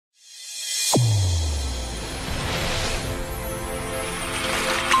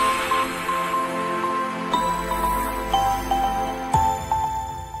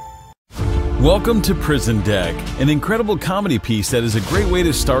Welcome to Prison Deck, an incredible comedy piece that is a great way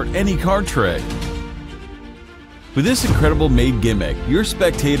to start any card trick. With this incredible made gimmick, your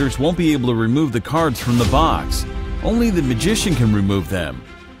spectators won't be able to remove the cards from the box. Only the magician can remove them.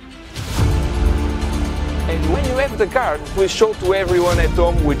 And when you have the card, please show to everyone at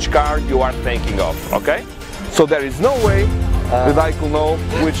home which card you are thinking of, okay? So there is no way that I could know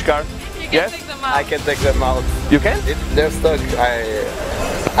which card. You can Yes? take them out. I can take them out. You can? They're stuck.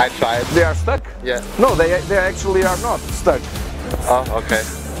 I tried. They are stuck? Yeah. No, they actually are not stuck. Oh, okay.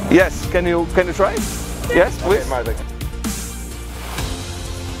 Yes, can you try? Yes, please. Okay, Martin.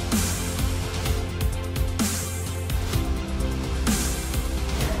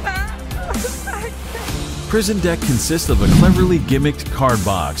 Prison Deck consists of a cleverly gimmicked card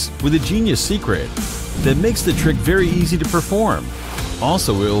box with a genius secret that makes the trick very easy to perform.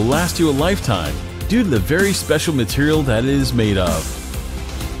 Also, it will last you a lifetime due to the very special material that it is made of.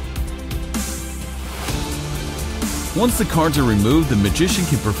 Once the cards are removed, the magician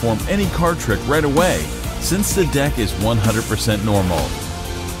can perform any card trick right away, since the deck is 100% normal.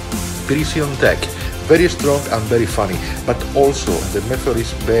 Prison Deck, very strong and very funny, but also the method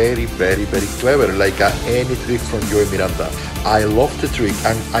is very clever, like any trick from Joao and Miranda. I love the trick,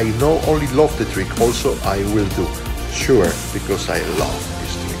 and I not only love the trick, also I will do. Sure, because I love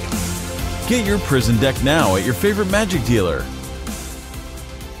this trick. Get your Prison Deck now at your favorite magic dealer.